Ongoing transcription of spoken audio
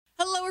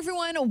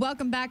everyone.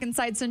 Welcome back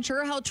inside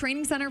Centura Health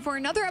Training Center for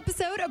another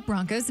episode of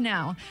Broncos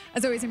Now.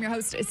 As always, I'm your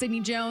host, Sydney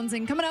Jones.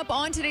 And coming up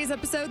on today's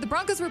episode, the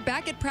Broncos were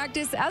back at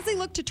practice as they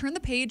look to turn the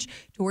page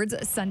towards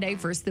Sunday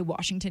versus the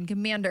Washington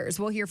Commanders.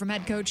 We'll hear from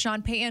head coach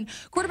Sean Payton,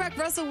 quarterback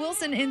Russell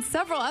Wilson, and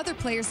several other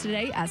players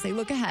today as they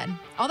look ahead.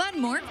 All that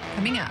and more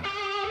coming up.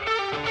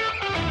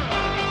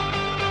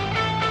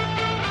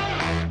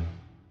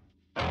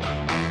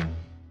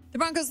 The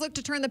Broncos look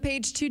to turn the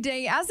page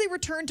today as they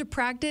return to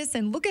practice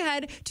and look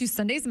ahead to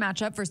Sunday's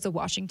matchup versus the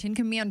Washington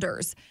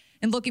Commanders.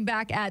 And looking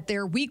back at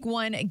their Week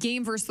 1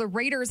 game versus the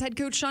Raiders, head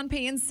coach Sean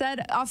Payton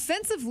said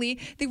offensively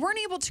they weren't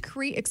able to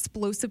create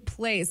explosive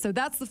plays. So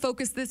that's the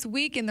focus this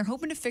week, and they're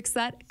hoping to fix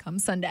that come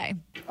Sunday.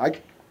 I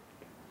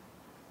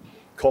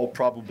called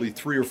probably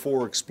 3 or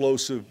 4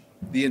 explosive.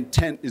 The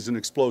intent is an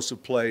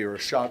explosive play or a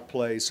shot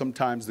play.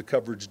 Sometimes the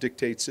coverage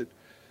dictates it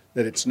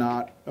that it's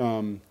not.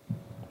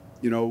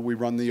 We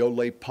run the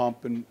Olay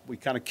pump and we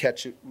kind of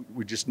catch it.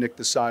 We just nick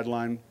the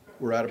sideline.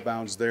 We're out of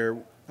bounds there.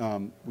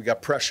 We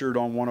got pressured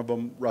on one of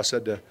them. Russ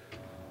had to,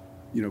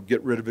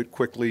 get rid of it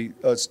quickly.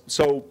 There's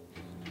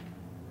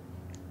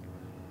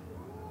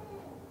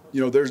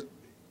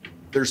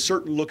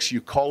certain looks you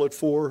call it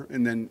for,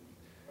 and then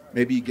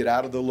maybe you get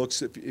out of the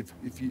looks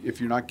if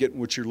you're not getting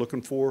what you're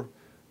looking for.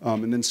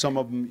 And then some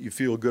of them you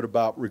feel good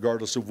about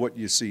regardless of what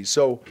you see.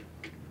 So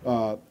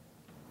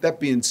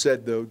that being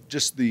said, though,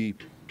 just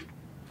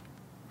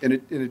and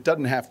it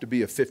doesn't have to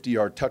be a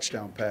 50-yard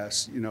touchdown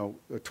pass, a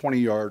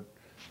 20-yard,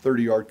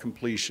 30-yard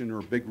completion or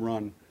a big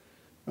run.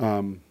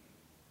 At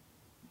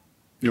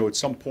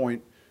some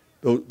point,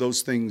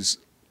 those things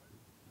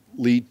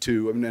lead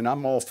to, and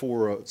I'm all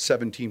for a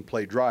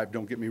 17-play drive,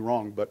 don't get me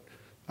wrong, but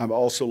I'm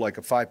also like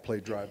a 5-play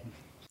drive.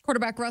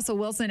 Quarterback Russell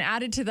Wilson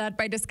added to that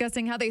by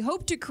discussing how they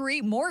hope to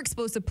create more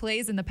explosive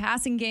plays in the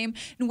passing game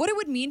and what it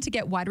would mean to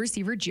get wide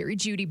receiver Jerry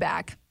Jeudy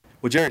back.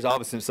 Well, Jerry's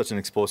obviously such an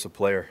explosive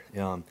player.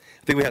 I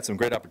think we had some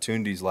great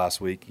opportunities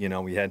last week.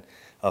 We had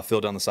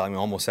Phil down the side. We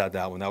almost had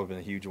that one. That would have been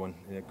a huge one.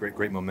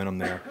 Great momentum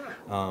there.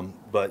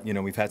 But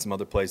we've had some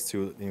other plays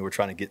too. We're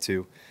trying to get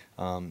to.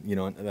 And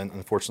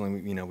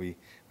unfortunately, we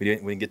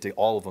didn't get to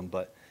all of them.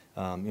 But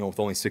with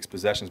only 6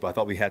 possessions. But I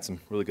thought we had some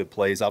really good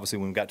plays. Obviously,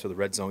 when we got to the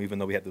red zone, even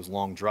though we had those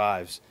long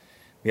drives,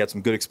 we had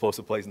some good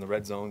explosive plays in the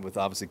red zone with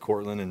obviously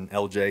Cortland and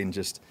LJ and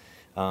just.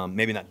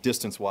 Maybe not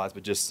distance-wise,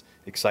 but just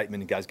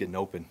excitement and guys getting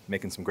open,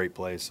 making some great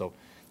plays. So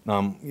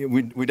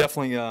we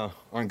definitely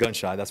aren't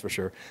gun-shy, that's for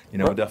sure.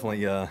 Definitely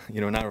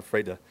not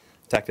afraid to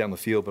attack down the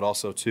field, but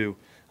also to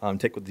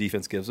take what the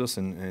defense gives us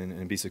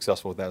and be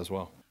successful with that as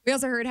well. We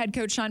also heard head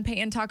coach Sean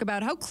Payton talk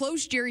about how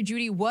close Jerry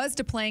Jeudy was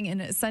to playing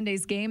in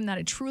Sunday's game, that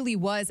it truly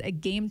was a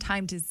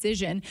game-time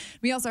decision.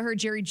 We also heard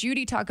Jerry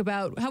Jeudy talk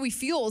about how he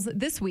feels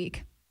this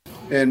week.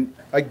 And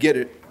I get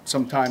it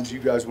sometimes, you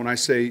guys, when I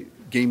say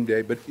game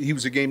day, but he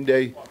was a game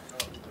day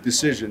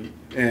decision.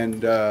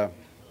 And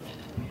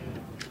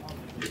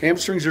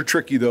hamstrings are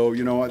tricky, though.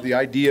 The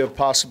idea of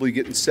possibly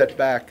getting set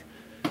back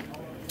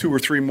 2 or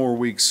 3 more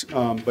weeks,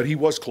 but he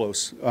was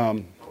close.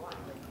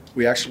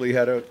 We actually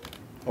had a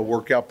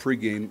workout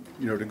pregame,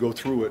 to go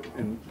through it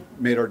and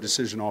made our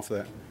decision off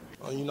that.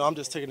 I'm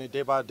just taking it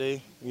day by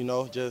day,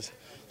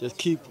 just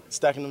keep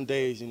stacking them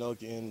days,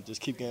 and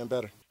just keep getting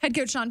better. Head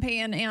coach Sean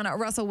Payton and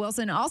Russell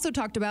Wilson also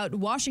talked about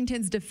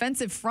Washington's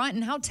defensive front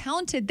and how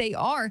talented they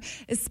are,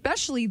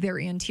 especially their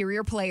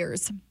interior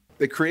players.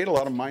 They create a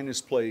lot of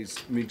minus plays.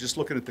 Just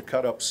looking at the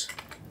cut-ups,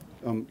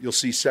 you'll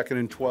see 2nd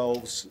and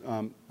 12s.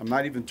 I'm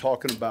not even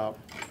talking about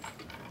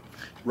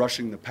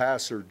rushing the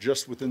passer,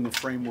 just within the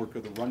framework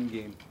of the run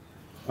game.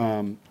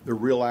 They're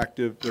real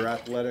active. They're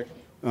athletic.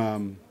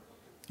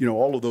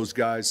 All of those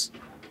guys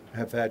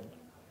have had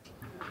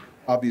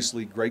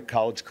obviously great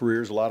college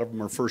careers. A lot of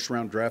them are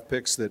first-round draft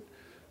picks that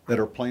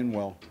are playing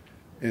well,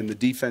 and the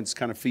defense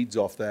kind of feeds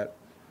off that.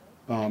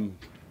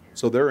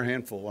 So they're a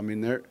handful.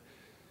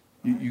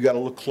 You got to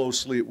look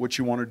closely at what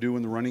you want to do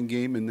in the running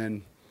game, and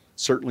then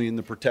certainly in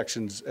the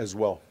protections as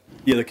well.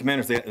 Yeah, the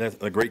Commanders, they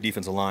have a great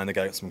defensive line. They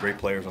got some great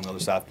players on the other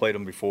side. I've played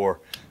them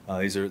before.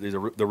 These are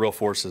the real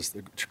forces.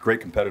 They're great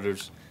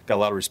competitors. Got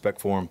a lot of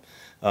respect for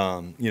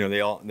them.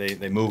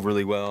 They move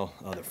really well.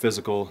 They're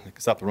physical. They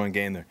can stop the run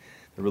game. They're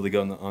really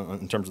good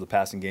in terms of the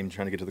passing game,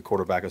 trying to get to the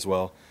quarterback as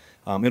well.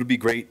 It'll be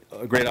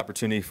a great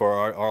opportunity for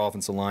our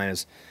offensive line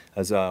as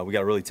we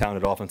got a really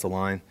talented offensive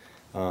line.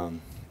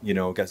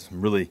 Got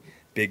some really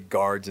big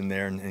guards in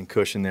there and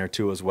cushion there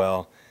too as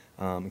well,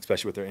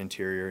 especially with their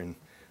interior. And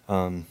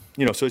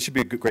so it should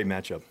be a great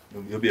matchup.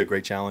 It'll be a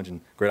great challenge and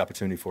great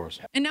opportunity for us.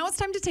 And now it's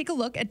time to take a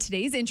look at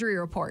today's injury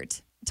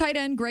report. Tight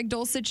end Greg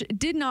Dulcich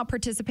did not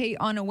participate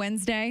on a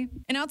Wednesday.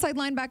 And outside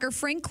linebacker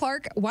Frank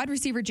Clark, wide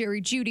receiver Jerry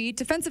Jeudy,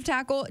 defensive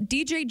tackle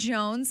DJ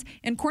Jones,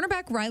 and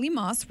cornerback Riley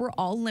Moss were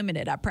all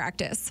limited at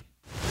practice.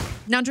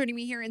 Now joining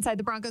me here inside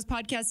the Broncos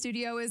podcast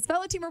studio is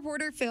fellow team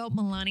reporter Phil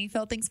Milani.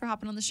 Phil, thanks for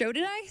hopping on the show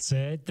today.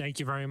 Sid, thank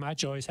you very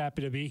much. Always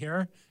happy to be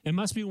here. It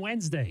must be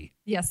Wednesday.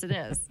 Yes, it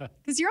is.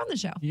 Because you're on the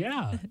show.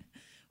 Yeah.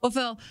 Well,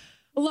 Phil,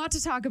 a lot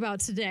to talk about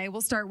today.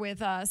 We'll start with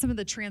some of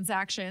the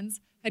transactions.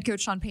 Head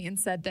coach Sean Payton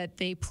said that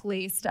they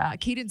placed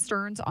Caden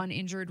Stearns on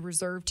injured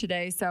reserve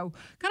today. So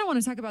kind of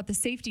want to talk about the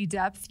safety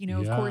depth.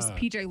 Of course,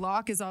 PJ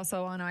Locke is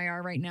also on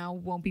IR right now,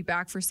 won't be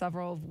back for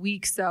several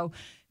weeks. So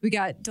we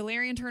got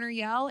Delarian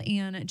Turner-Yell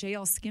and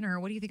JL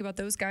Skinner. What do you think about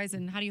those guys,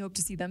 and how do you hope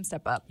to see them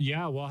step up?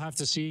 Yeah, we'll have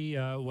to see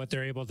what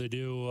they're able to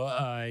do.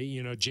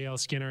 JL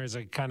Skinner is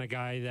a kind of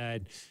guy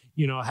that,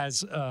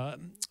 has a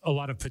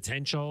lot of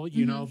potential,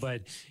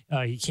 but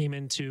he came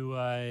into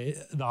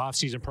the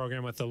offseason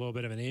program with a little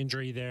bit of an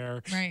injury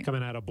there,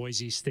 coming out of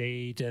Boise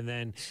State. And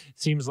then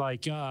seems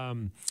like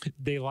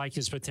they like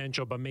his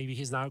potential, but maybe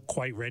he's not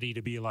quite ready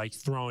to be like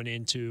thrown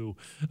into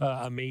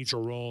a major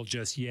role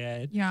just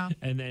yet. Yeah.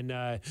 And then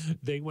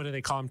what do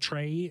they call him?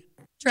 Trey?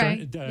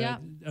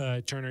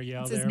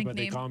 Turner-Yell there, but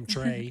they call him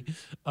Trey.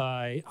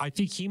 I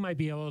think he might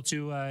be able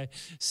to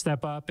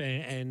step up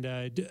and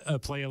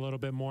play a little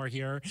bit more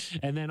here.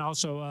 And then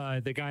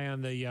also the guy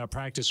on the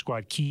practice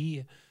squad,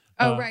 Key.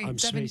 I'm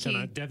Devin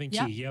Key. Devin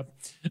Key, yep.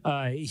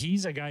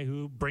 He's a guy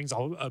who brings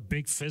a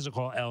big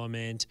physical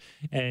element,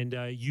 and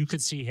you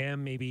could see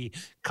him maybe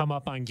come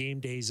up on game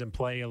days and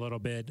play a little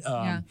bit.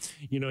 I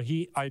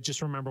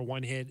just remember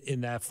one hit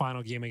in that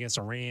final game against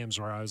the Rams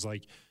where I was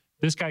like,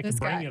 this guy can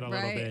bring it a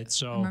little bit.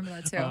 So, I remember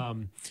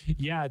that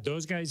too.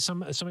 Those guys,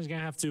 somebody's going to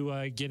have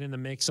to get in the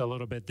mix a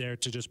little bit there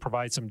to just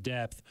provide some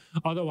depth.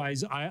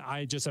 Otherwise,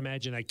 I just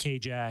imagine that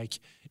K-Jack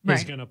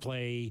is going to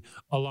play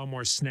a lot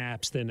more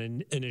snaps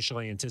than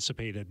initially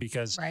anticipated,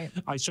 because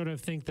I sort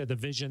of think that the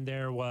vision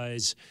there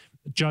was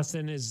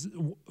Justin is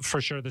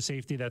for sure the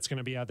safety that's going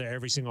to be out there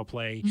every single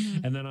play.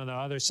 Mm-hmm. And then on the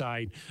other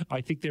side,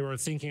 I think they were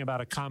thinking about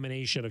a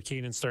combination of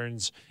Caden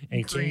Stearns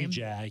and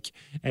K-Jack.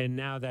 And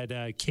now that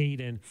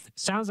Caden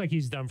sounds like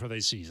he's done for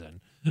this season.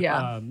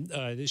 Yeah.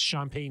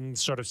 Sean Payton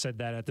sort of said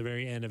that at the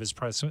very end of his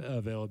press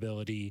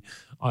availability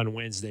on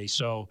Wednesday.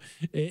 So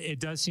it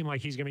does seem like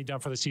he's going to be done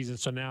for the season.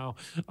 So now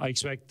I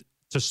expect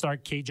to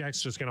start,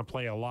 K-Jack's just going to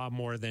play a lot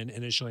more than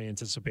initially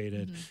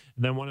anticipated. Mm-hmm.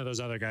 And then one of those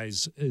other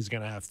guys is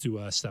going to have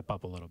to step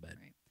up a little bit.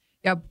 Right.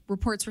 Yeah,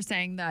 reports were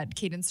saying that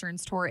Caden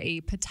Stearns tore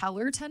a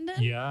patellar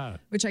tendon. Yeah.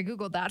 Which I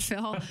Googled that,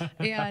 Phil.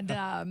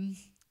 And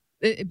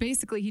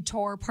basically he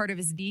tore part of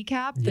his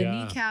kneecap, the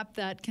kneecap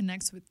that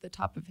connects with the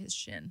top of his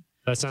shin.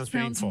 That sounds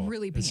painful.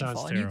 Really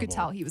painful. And you could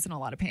tell he was in a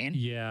lot of pain.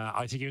 Yeah,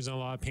 I think he was in a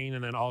lot of pain.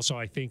 And then also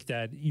I think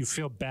that you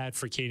feel bad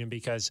for Caden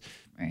because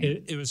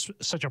it was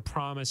such a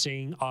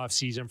promising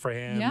offseason for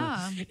him.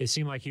 Yeah. It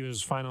seemed like he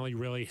was finally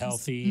really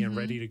healthy and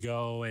ready to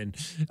go. And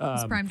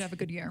he's primed to have a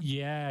good year.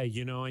 Yeah,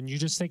 and you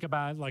just think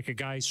about like a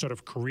guy's sort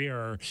of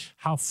career,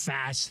 how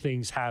fast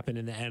things happen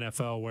in the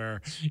NFL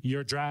where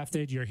you're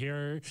drafted, you're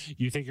here,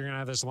 you think you're going to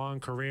have this long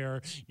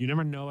career. You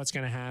never know what's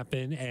going to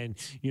happen. And,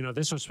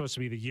 this was supposed to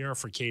be the year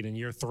for Caden,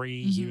 year 3.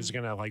 He was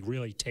going to like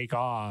really take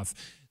off.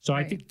 So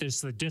I think there's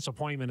the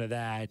disappointment of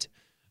that.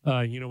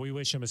 We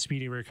wish him a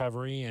speedy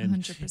recovery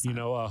and,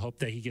 100%. Hope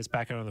that he gets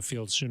back out on the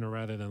field sooner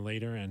rather than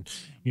later. And,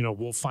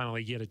 we'll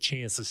finally get a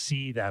chance to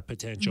see that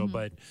potential.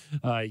 But,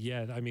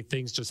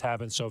 things just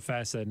happen so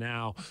fast that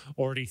now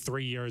already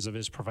 3 years of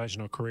his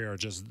professional career are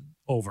just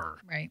over.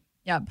 Right.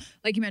 Yeah,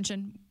 like you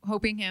mentioned,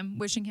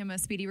 wishing him a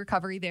speedy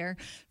recovery there.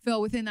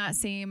 Phil, within that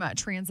same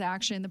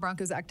transaction, the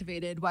Broncos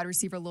activated wide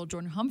receiver Lil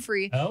Jordan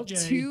Humphrey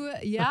to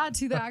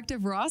the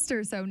active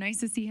roster. So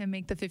nice to see him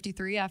make the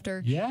 53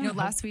 after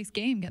last week's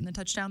game, getting the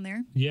touchdown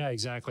there. Yeah,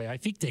 exactly. I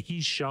think that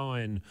he's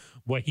showing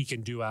what he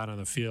can do out on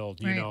the field.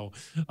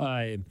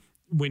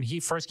 When he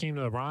first came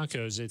to the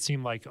Broncos, it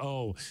seemed like,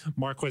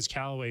 Marquez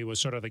Callaway was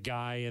sort of the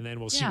guy, and then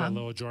we'll see what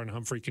Lil Jordan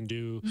Humphrey can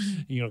do.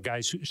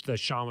 Guys that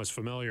Sean was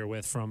familiar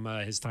with from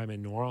his time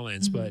in New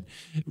Orleans. But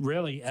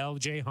really,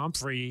 LJ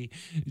Humphrey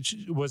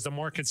was the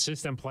more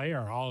consistent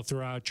player all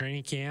throughout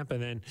training camp.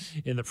 And then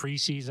in the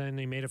preseason,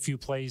 he made a few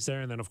plays there.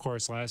 And then, of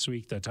course, last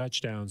week, the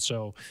touchdown.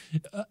 So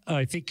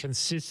I think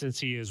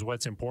consistency is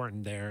what's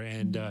important there.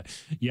 And,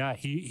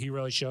 he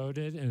really showed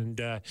it.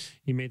 And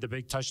he made the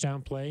big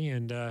touchdown play.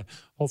 And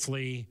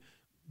hopefully,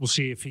 we'll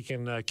see if he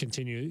can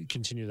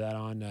continue that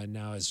on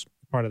now as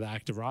part of the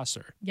active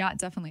roster. Yeah,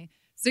 definitely.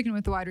 Sticking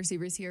with the wide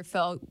receivers here,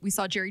 Phil, we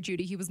saw Jerry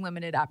Jeudy. He was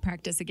limited at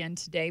practice again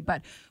today,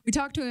 but we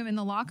talked to him in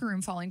the locker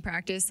room following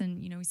practice,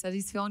 and, he said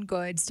he's feeling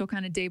good, still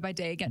kind of day by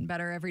day, getting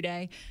better every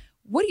day.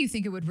 What do you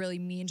think it would really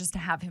mean just to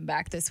have him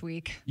back this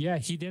week? Yeah,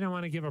 he didn't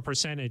want to give a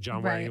percentage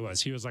on where he was.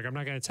 He was like, I'm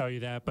not going to tell you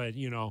that, but,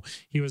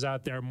 he was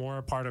out there more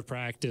a part of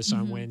practice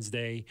on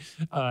Wednesday.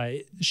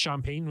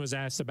 Sean Payton was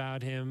asked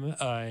about him.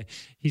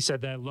 He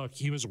said that, look,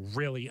 he was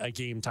really a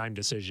game time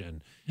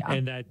decision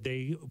and that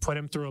they put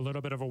him through a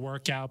little bit of a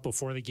workout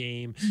before the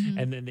game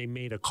and then they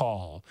made a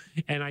call.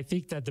 And I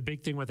think that the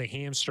big thing with a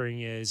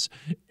hamstring is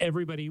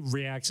everybody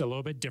reacts a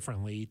little bit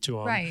differently to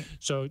him. Right.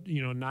 So,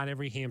 not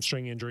every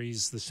hamstring injury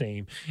is the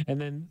same. And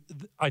then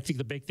I think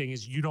the big thing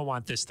is you don't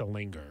want this to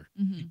linger.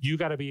 You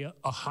got to be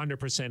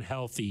 100%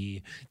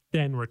 healthy,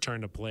 then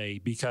return to play,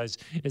 because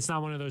it's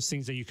not one of those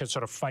things that you can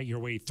sort of fight your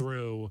way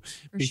through.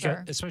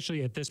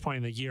 Especially at this point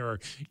in the year,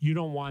 you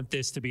don't want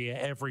this to be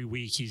every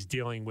week he's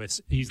dealing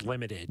with, he's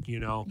limited, you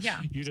know?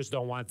 Yeah. You just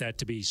don't want that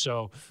to be.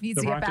 So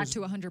needs to get back to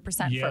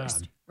 100%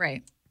 first.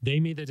 Right. They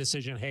made the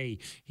decision, hey,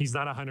 he's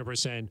not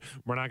 100%.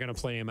 We're not going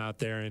to play him out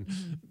there. And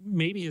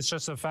maybe it's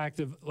just a fact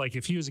of, like,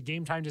 if he was a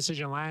game time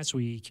decision last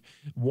week,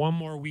 one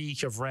more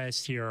week of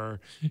rest here,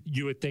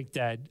 you would think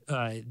that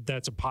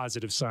that's a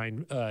positive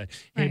sign,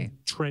 him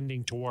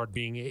trending toward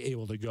being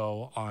able to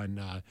go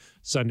on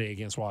Sunday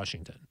against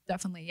Washington.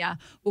 Definitely, yeah.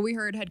 Well, we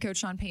heard head coach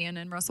Sean Payton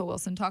and Russell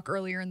Wilson talk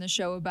earlier in the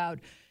show about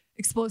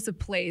explosive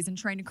plays and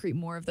trying to create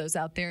more of those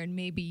out there. And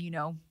maybe, you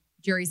know,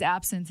 Jerry's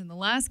absence in the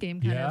last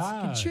game kind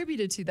of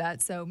contributed to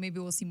that. So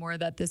maybe we'll see more of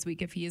that this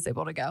week if he is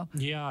able to go.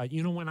 Yeah.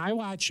 You know, when I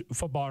watch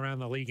football around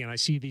the league and I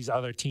see these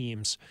other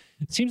teams,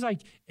 it seems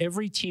like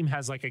every team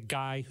has like a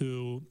guy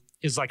who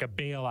is like a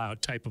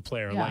bailout type of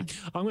player. Like,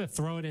 I'm going to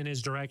throw it in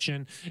his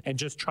direction and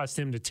just trust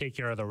him to take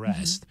care of the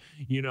rest,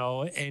 you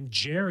know? And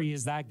Jerry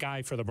is that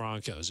guy for the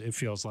Broncos. It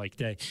feels like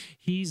that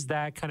he's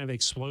that kind of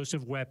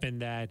explosive weapon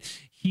that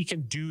he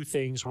can do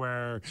things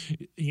where,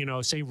 you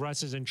know, say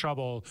Russ is in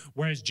trouble.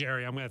 Where's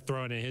Jerry? I'm going to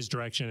throw it in his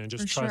direction and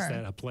just trust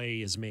that a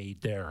play is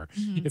made there.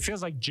 It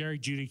feels like Jerry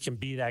Jeudy can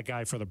be that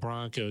guy for the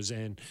Broncos,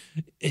 and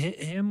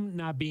him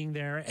not being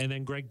there and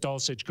then Greg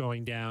Dulcich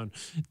going down,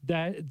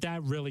 that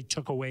really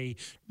took away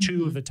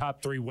two of the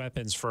top three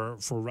weapons for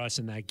Russ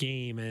in that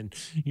game. And,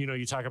 you know,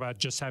 you talk about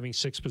just having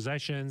 6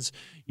 possessions,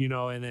 you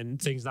know, and then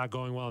things not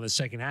going well in the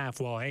second half.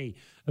 Well, hey,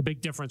 a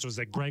big difference was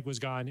that Greg was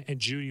gone and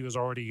Jeudy was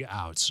already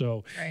out.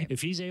 So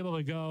if he's able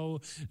to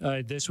go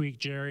this week,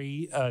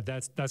 Jerry,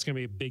 that's going to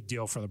be a big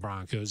deal for the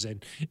Broncos.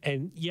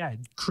 And yeah,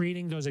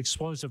 creating those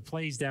explosive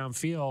plays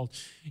downfield.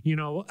 You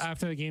know,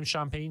 after the game,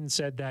 Sean Payton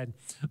said that,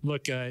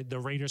 look, the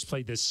Raiders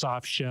played this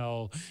soft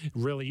shell,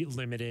 really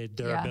limited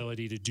their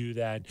ability to do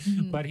that.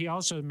 But he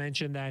also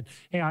mentioned that,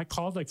 hey, I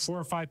called like 4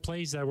 or 5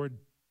 plays that were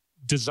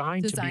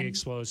designed to be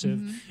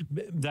explosive.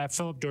 That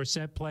Philip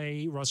Dorsett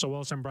play, Russell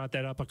Wilson brought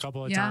that up a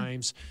couple of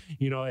times.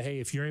 You know, hey,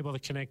 if you're able to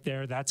connect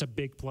there, that's a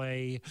big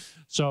play.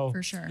 So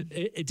for sure,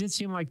 it did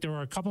seem like there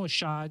were a couple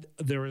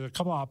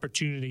of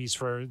opportunities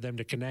for them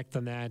to connect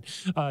on that.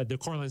 The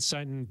Cortland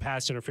Sutton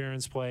pass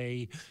interference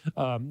play,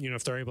 you know,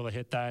 if they're able to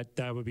hit that,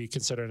 that would be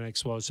considered an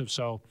explosive.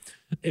 So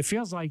it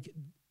feels like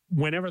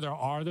whenever there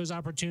are those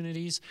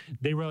opportunities,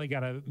 they really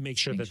got to make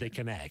sure that they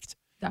connect.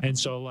 Definitely. And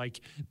so,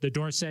 like the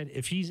Dorsett,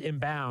 if he's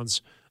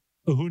inbounds,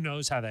 who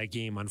knows how that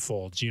game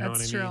unfolds? You know what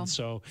I mean?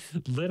 So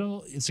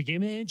it's a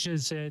game of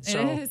inches.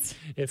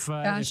 If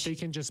they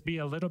can just be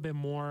a little bit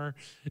more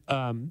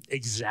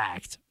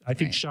exact, I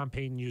think Sean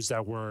Payton used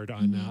that word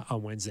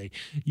on Wednesday.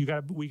 We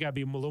got to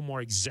be a little more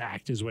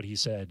exact, is what he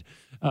said.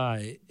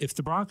 If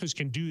the Broncos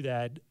can do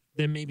that,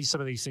 then maybe some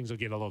of these things will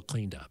get a little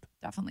cleaned up.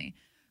 Definitely.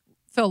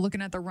 Phil,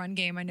 looking at the run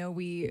game, I know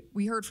we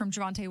heard from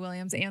Javonte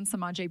Williams and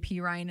Samaje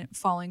Perine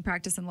following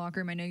practice in the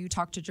locker room. I know you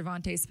talked to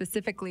Javonte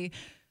specifically.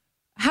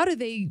 How do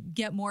they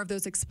get more of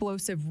those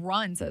explosive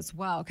runs as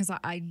well? Because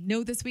I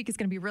know this week is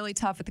going to be really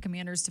tough at the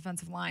Commanders'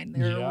 defensive line.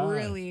 They're a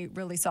really,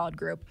 really solid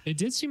group. It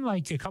did seem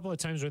like a couple of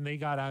times when they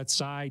got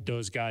outside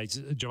those guys,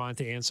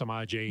 Javonte and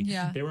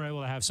Samaje, they were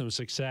able to have some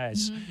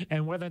success.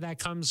 And whether that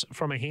comes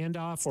from a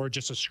handoff or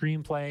just a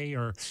screenplay,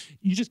 or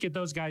you just get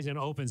those guys in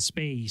open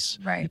space,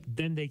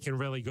 then they can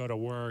really go to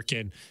work.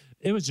 And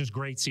it was just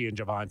great seeing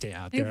Javonte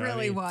out there. It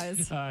really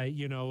was.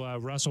 You know,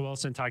 Russell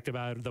Wilson talked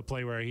about the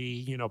play where he,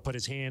 you know, put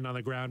his hand on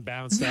the ground,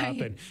 bounced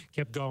up, and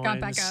kept going. Got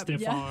back up.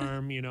 Stiff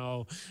arm. You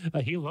know,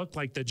 he looked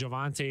like the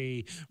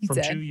Javonte from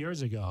 2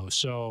 years ago.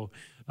 So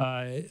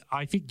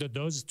I think that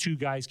those two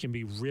guys can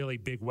be really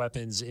big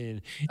weapons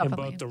in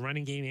both the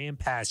running game and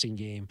passing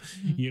game.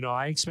 You know,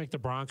 I expect the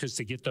Broncos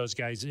to get those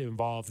guys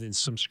involved in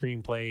some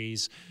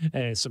screenplays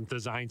and some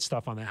design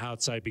stuff on the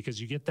outside, because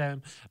you get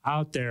them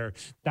out there,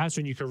 that's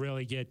when you can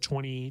really get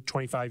 20,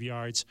 25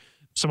 yards.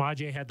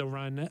 Samaje had the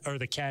run or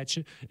the catch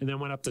and then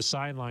went up the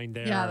sideline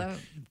there. Yeah,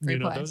 you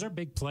know, those are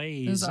big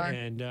plays.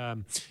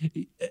 And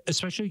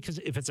especially because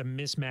if it's a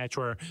mismatch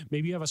where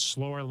maybe you have a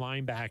slower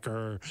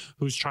linebacker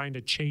who's trying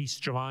to chase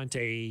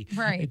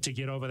Javonte to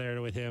get over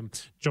there with him,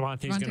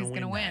 Javonte's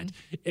going to win.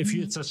 If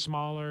it's a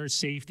smaller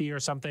safety or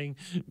something,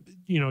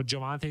 you know,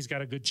 Javonte's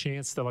got a good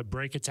chance to like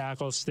break a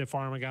tackle, stiff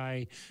arm a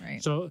guy.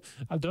 So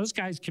those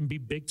guys can be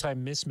big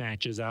time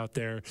mismatches out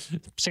there.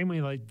 Same way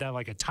like that,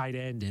 like a tight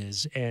end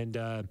is. And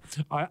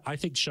I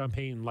think Sean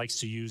Payton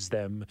likes to use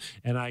them,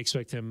 and I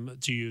expect him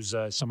to use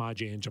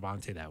Samaje and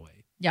Javonte that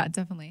way. Yeah,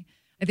 definitely.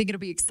 I think it'll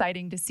be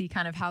exciting to see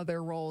kind of how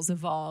their roles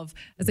evolve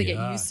as they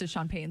get used to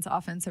Sean Payton's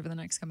offense over the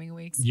next coming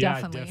weeks. Yeah,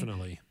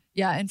 definitely.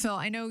 Yeah, and Phil,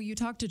 I know you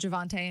talked to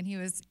Javonte, and he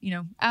was, you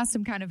know, asked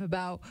him kind of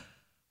about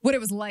what it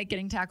was like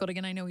getting tackled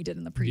again. I know he did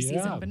in the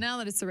preseason, but now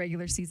that it's the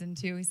regular season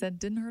too, he said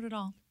didn't hurt at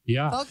all.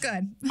 Yeah. Felt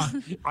good.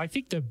 I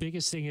think the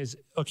biggest thing is,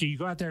 okay, you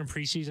go out there in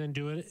preseason,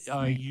 do it.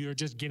 You're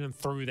just getting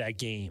through that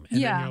game.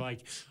 And then you're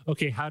like,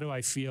 okay, how do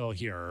I feel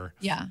here?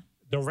 Yeah.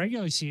 The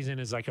regular season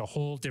is like a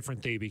whole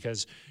different thing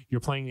because you're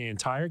playing the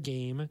entire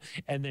game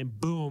and then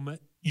boom,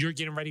 you're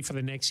getting ready for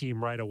the next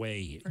game right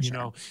away. You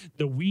know,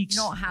 the weeks.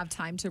 You don't have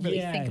time to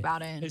really think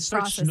about it and it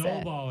starts process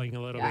snowballing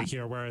a little bit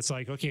here where it's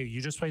like, okay,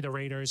 you just played the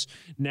Raiders.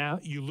 Now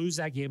you lose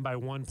that game by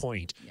 1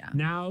 point. Yeah.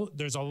 Now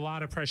there's a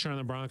lot of pressure on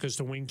the Broncos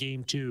to win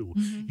game 2.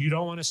 You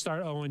don't want to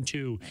start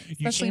 0-2.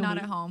 Especially not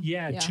at home.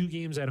 Yeah, 2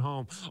 games at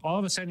home. All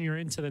of a sudden you're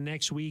into the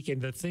next week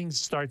and the thing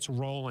starts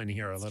rolling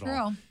here a little.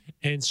 True.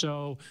 And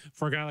so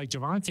for a guy like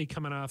Javonte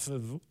coming off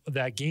of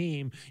that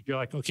game, you're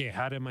like, okay,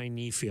 how did my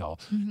knee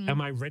feel?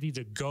 Am I ready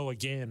to go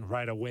again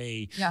right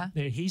away? Yeah.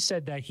 And he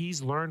said that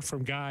he's learned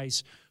from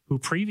guys who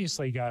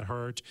previously got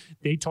hurt.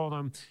 They told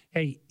him,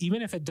 hey,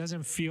 even if it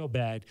doesn't feel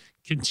bad,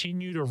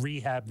 continue to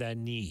rehab that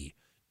knee.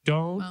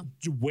 Don't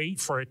wait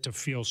for it to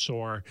feel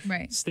sore.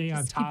 Right. Stay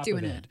on top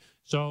of it.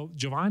 So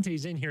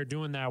Javonte's in here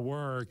doing that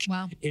work.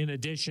 In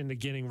addition to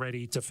getting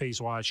ready to face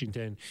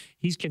Washington,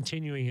 he's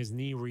continuing his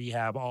knee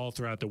rehab all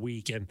throughout the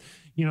week. And,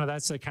 you know,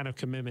 that's the kind of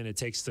commitment it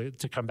takes to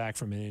come back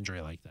from an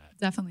injury like that.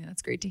 Definitely.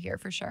 That's great to hear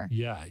for sure.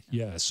 Yeah.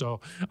 So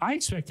I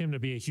expect him to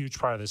be a huge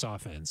part of this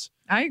offense.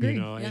 I agree. You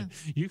know,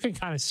 you can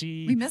kind of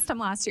see. We missed him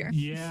last year.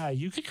 Yeah.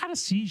 You can kind of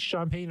see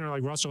Sean Payton or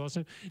like Russell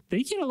Wilson.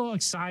 They get a little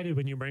excited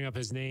when you bring up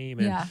his name.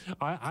 And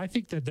I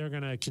think that they're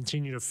going to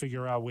continue to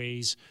figure out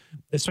ways,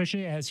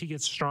 especially as he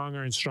gets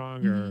stronger and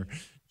stronger,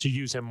 to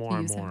use him more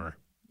and more.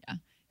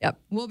 Yep.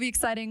 Will be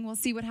exciting. We'll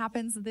see what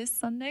happens this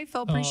Sunday.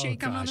 Phil, appreciate you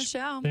coming on the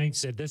show. Thanks,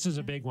 Sid. This is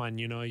a big one.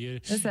 You know, you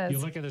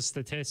look at the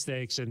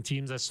statistics and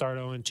teams that start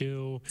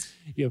 0-2,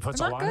 it puts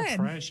a lot of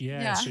pressure.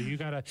 Yeah. So you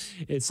got to,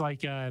 it's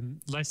like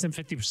less than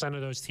 50% of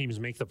those teams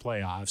make the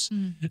playoffs.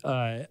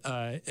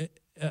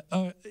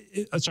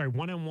 Sorry,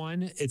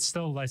 1-1, it's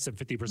still less than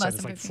 50%.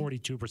 It's like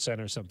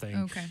 42% or something.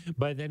 Okay.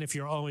 But then if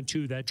you're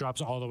 0-2, that drops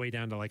all the way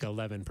down to like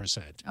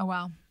 11%. Oh,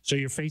 wow. So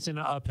you're facing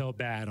an uphill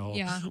battle.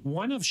 Yeah.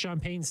 One of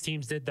Sean Payton's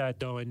teams did that,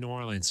 though, in New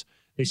Orleans.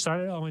 They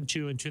started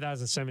 0-2 in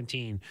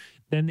 2017.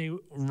 Then they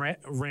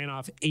ran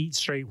off 8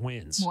 straight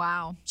wins.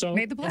 Wow. So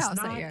made the playoffs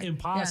it's that year. Not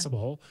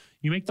impossible.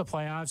 You make the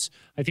playoffs.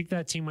 I think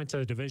that team went to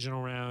the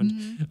divisional round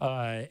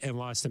and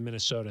lost to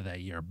Minnesota that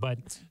year. But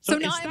so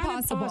it's not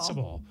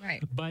impossible.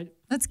 Right. But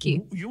that's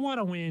key. You want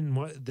to win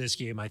this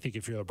game, I think,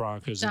 if you're the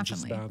Broncos and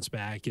just bounce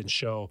back and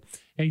show,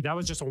 hey, that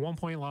was just a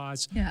 1-point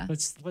loss. Yeah.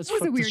 Let's it was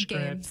flip a weird the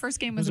script. game. First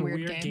game was a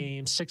weird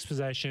game. 6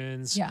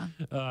 possessions. Yeah.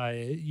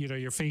 You know,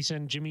 you're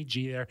facing Jimmy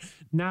G there.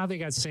 Now they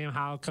got Sam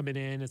Howell coming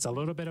in. It's a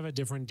little bit of a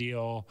different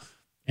deal.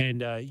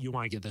 And you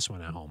want to get this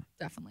one at home.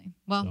 Definitely.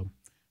 Well,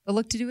 they'll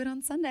look to do it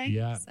on Sunday.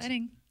 Yeah.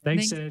 Exciting.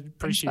 Thanks, Sid.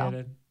 Appreciate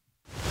it.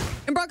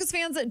 And Broncos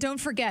fans, don't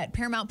forget,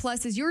 Paramount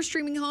Plus is your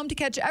streaming home to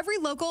catch every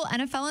local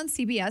NFL and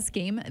CBS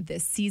game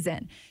this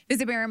season.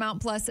 Visit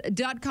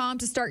ParamountPlus.com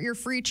to start your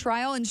free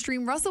trial and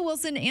stream Russell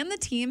Wilson and the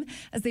team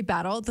as they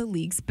battle the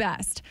league's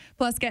best.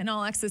 Plus, get an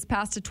all-access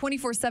pass to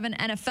 24/7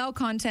 NFL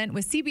content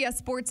with CBS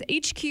Sports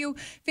HQ,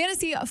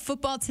 Fantasy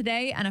Football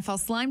Today,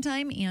 NFL Slime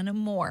Time, and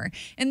more.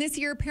 And this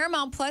year,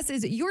 Paramount Plus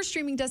is your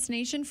streaming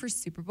destination for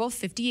Super Bowl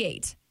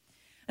 58.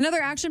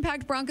 Another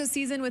action-packed Broncos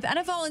season with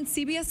NFL and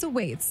CBS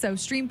awaits, so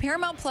stream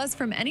Paramount Plus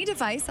from any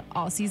device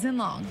all season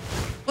long.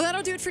 Well,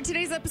 that'll do it for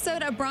today's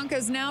episode of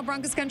Broncos Now,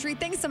 Broncos Country.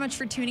 Thanks so much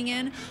for tuning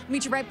in. We'll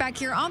meet you right back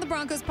here on the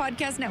Broncos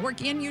Podcast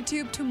Network and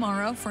YouTube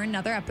tomorrow for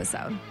another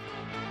episode.